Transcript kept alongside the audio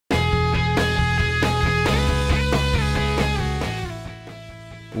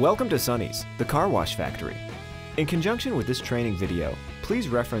Welcome to Sonny's, the car wash factory. In conjunction with this training video, please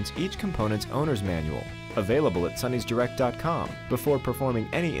reference each component's owner's manual, available at sonnysdirect.com, before performing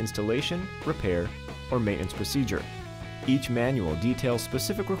any installation, repair, or maintenance procedure. Each manual details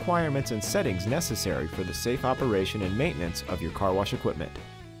specific requirements and settings necessary for the safe operation and maintenance of your car wash equipment.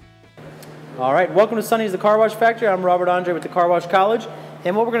 All right, welcome to Sonny's, the car wash factory. I'm Robert Andre with the Car Wash College,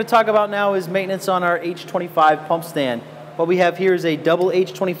 and what we're going to talk about now is maintenance on our H25 pump stand. What we have here is a double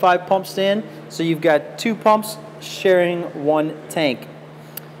H25 pump stand, so you've got two pumps sharing one tank.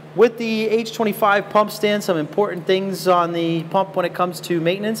 With the H25 pump stand, some important things on the pump when it comes to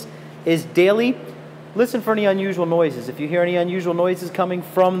maintenance is daily. Listen for any unusual noises. If you hear any unusual noises coming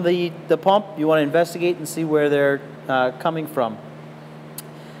from the pump, you want to investigate and see where they're coming from.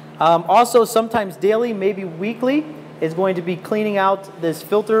 Also, sometimes daily, maybe weekly, is going to be cleaning out this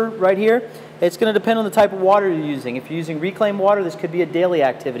filter right here. It's going to depend on the type of water you're using. If you're using reclaimed water, this could be a daily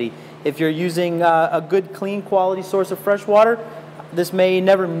activity. If you're using a good, clean, quality source of fresh water, this may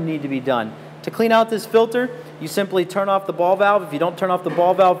never need to be done. To clean out this filter, you simply turn off the ball valve. If you don't turn off the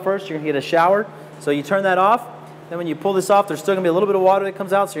ball valve first, you're going to get a shower. So you turn that off. Then when you pull this off, there's still going to be a little bit of water that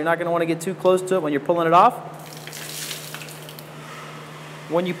comes out, so you're not going to want to get too close to it when you're pulling it off.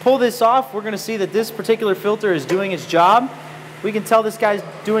 When you pull this off, we're going to see that this particular filter is doing its job. We can tell this guy's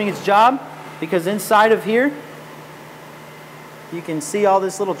doing its job because inside of here, you can see all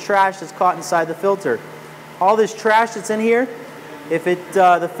this little trash that's caught inside the filter. All this trash that's in here, if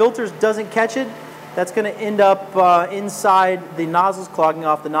the filter doesn't catch it, that's going to end up inside the nozzles, clogging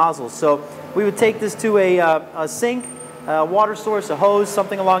off the nozzles. So we would take this to a sink, a water source, a hose,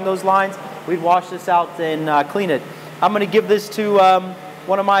 something along those lines. We'd wash this out and clean it. I'm going to give this to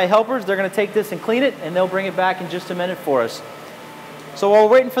one of my helpers. They're going to take this and clean it, and they'll bring it back in just a minute for us. So while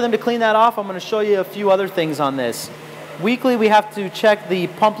we're waiting for them to clean that off, I'm going to show you a few other things on this. Weekly, we have to check the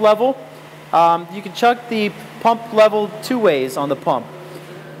pump level. You can check the pump level two ways on the pump.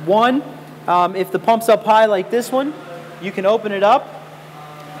 One, if the pump's up high like this one, you can open it up.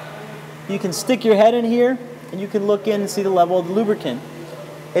 You can stick your head in here, and you can look in and see the level of the lubricant.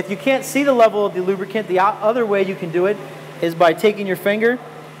 If you can't see the level of the lubricant, the other way you can do it is by taking your finger,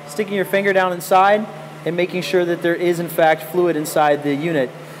 sticking your finger down inside, and making sure that there is in fact fluid inside the unit.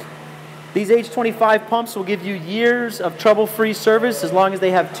 These H25 pumps will give you years of trouble-free service as long as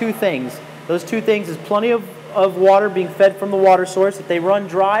they have two things. Those two things is plenty of water being fed from the water source. If they run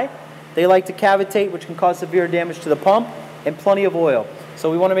dry, they like to cavitate, which can cause severe damage to the pump, and plenty of oil.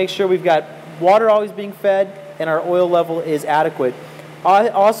 So we want to make sure we've got water always being fed and our oil level is adequate.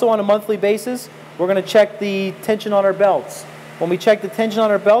 Also on a monthly basis, we're going to check the tension on our belts. When we check the tension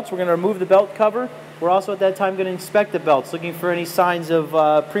on our belts, we're going to remove the belt cover. We're also at that time going to inspect the belts, looking for any signs of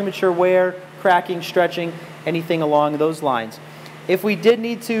premature wear, cracking, stretching, anything along those lines. If we did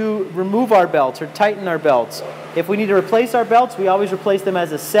need to remove our belts or tighten our belts, if we need to replace our belts, we always replace them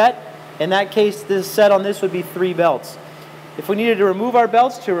as a set. In that case, this set on this would be 3 belts. If we needed to remove our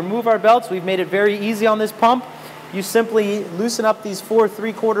belts, we've made it very easy on this pump. You simply loosen up these 4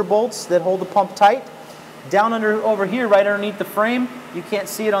 3/4 bolts that hold the pump tight. Down over here, right underneath the frame, you can't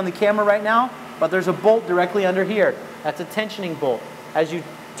see it on the camera right now, but there's a bolt directly under here. That's a tensioning bolt. As you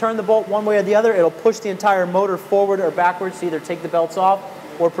turn the bolt one way or the other, it'll push the entire motor forward or backwards to either take the belts off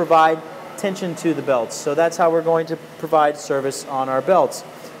or provide tension to the belts. So that's how we're going to provide service on our belts.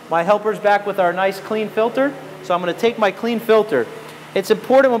 My helper's back with our nice clean filter, so I'm going to take my clean filter. It's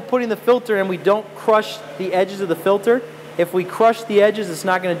important when putting the filter in we don't crush the edges of the filter. If we crush the edges, it's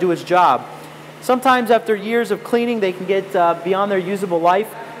not going to do its job. Sometimes after years of cleaning, they can get beyond their usable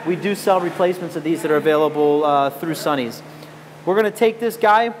life. We do sell replacements of these that are available through Sonny's. We're going to take this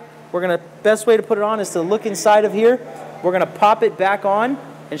guy. Best way to put it on is to look inside of here. We're going to pop it back on,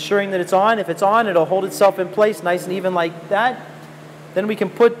 ensuring that it's on. If it's on, it'll hold itself in place nice and even like that. Then we can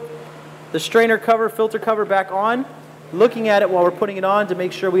put the strainer cover, filter cover back on, looking at it while we're putting it on to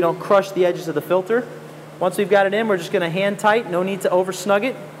make sure we don't crush the edges of the filter. Once we've got it in, we're just going to hand tight, no need to over snug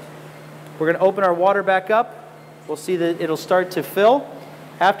it. We're going to open our water back up. We'll see that it'll start to fill.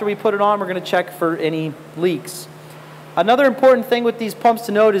 After we put it on, we're going to check for any leaks. Another important thing with these pumps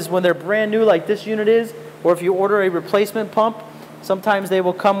to note is when they're brand new like this unit is, or if you order a replacement pump, sometimes they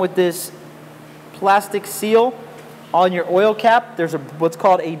will come with this plastic seal on your oil cap. There's what's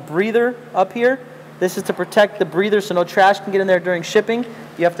called a breather up here. This is to protect the breather so no trash can get in there during shipping.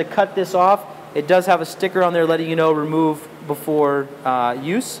 You have to cut this off. It does have a sticker on there letting you know remove before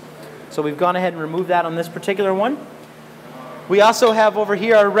use. So we've gone ahead and removed that on this particular one. We also have over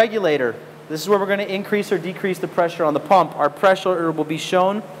here our regulator. This is where we're going to increase or decrease the pressure on the pump. Our pressure will be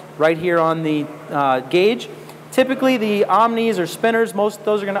shown right here on the gauge. Typically the omnis or spinners, most of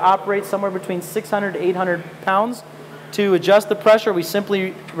those are going to operate somewhere between 600 to 800 pounds. To adjust the pressure, we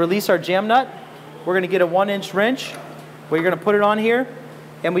simply release our jam nut. We're going to get a 1-inch wrench. We're going to put it on here,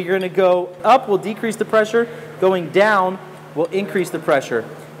 and we're going to go up, we'll decrease the pressure. Going down, we'll increase the pressure.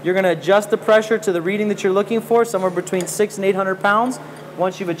 You're going to adjust the pressure to the reading that you're looking for, somewhere between 600 and 800 pounds.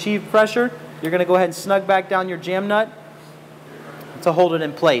 Once you've achieved pressure, you're going to go ahead and snug back down your jam nut to hold it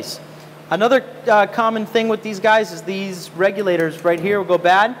in place. Another common thing with these guys is these regulators right here will go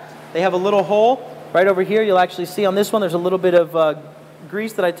bad. They have a little hole right over here. You'll actually see on this one there's a little bit of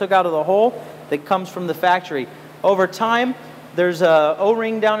grease that I took out of the hole that comes from the factory. Over time, there's a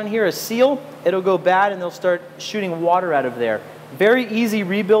O-ring down in here, a seal. It'll go bad and they'll start shooting water out of there. Very easy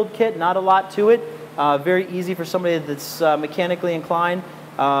rebuild kit, not a lot to it. Very easy for somebody that's mechanically inclined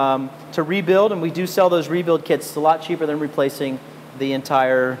to rebuild, and we do sell those rebuild kits. It's a lot cheaper than replacing the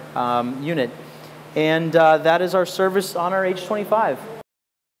entire unit. And that is our service on our H25.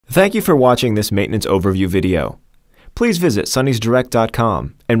 Thank you for watching this maintenance overview video. Please visit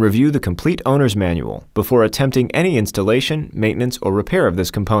sonnysdirect.com and review the complete owner's manual before attempting any installation, maintenance, or repair of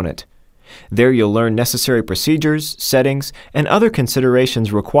this component. There you'll learn necessary procedures, settings, and other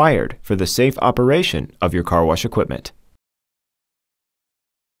considerations required for the safe operation of your car wash equipment.